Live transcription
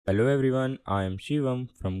Hello everyone, I am Shivam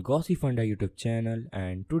from Gossipfunda YouTube channel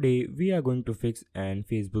and today we are going to fix an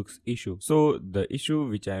Facebook's issue. So the issue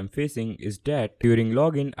which I am facing is that during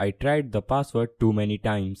login I tried the password too many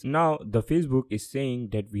times. Now the Facebook is saying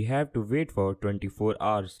that we have to wait for 24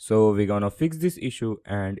 hours. So we're gonna fix this issue,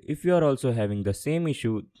 and if you are also having the same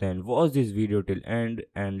issue then watch this video till end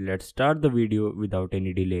and let's start the video without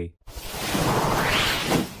any delay.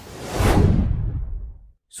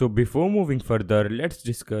 So before moving further, let's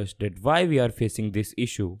discuss that why we are facing this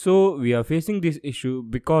issue. So we are facing this issue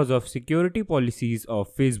because of security policies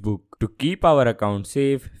of Facebook. To keep our account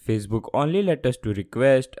safe, Facebook only let us to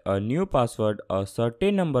request a new password a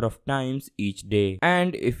certain number of times each day.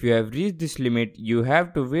 And if you have reached this limit, you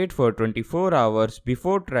have to wait for 24 hours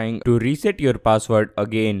before trying to reset your password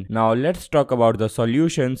again. Now let's talk about the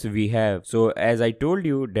solutions we have. So as I told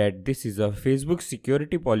you that this is a Facebook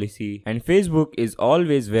security policy, and Facebook is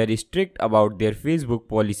always very strict about their Facebook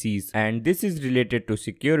policies, and this is related to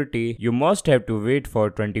security. You must have to wait for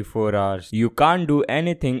 24 hours. You can't do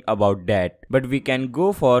anything about that, but we can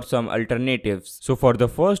go for some alternatives. So for the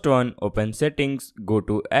first one, open settings, go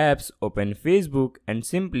to apps, open Facebook and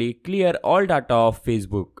simply clear all data of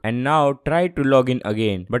Facebook, and now try to log in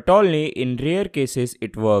again, but only in rare cases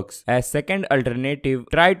it works. As second alternative,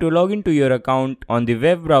 try to log into your account on the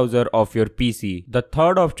web browser of your PC. The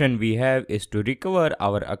third option we have is to recover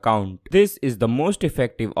our account. This is the most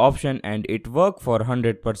effective option and it works for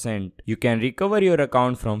 100%. You can recover your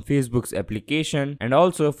account from Facebook's application and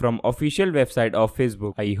also from official website of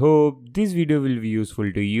Facebook. I hope this video will be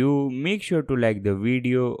useful to you. Make sure to like the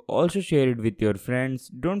video, also share it with your friends.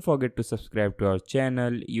 Don't forget to subscribe to our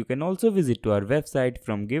channel. You can also visit to our website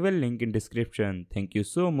from given link in description. Thank you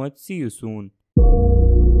so much. See you soon.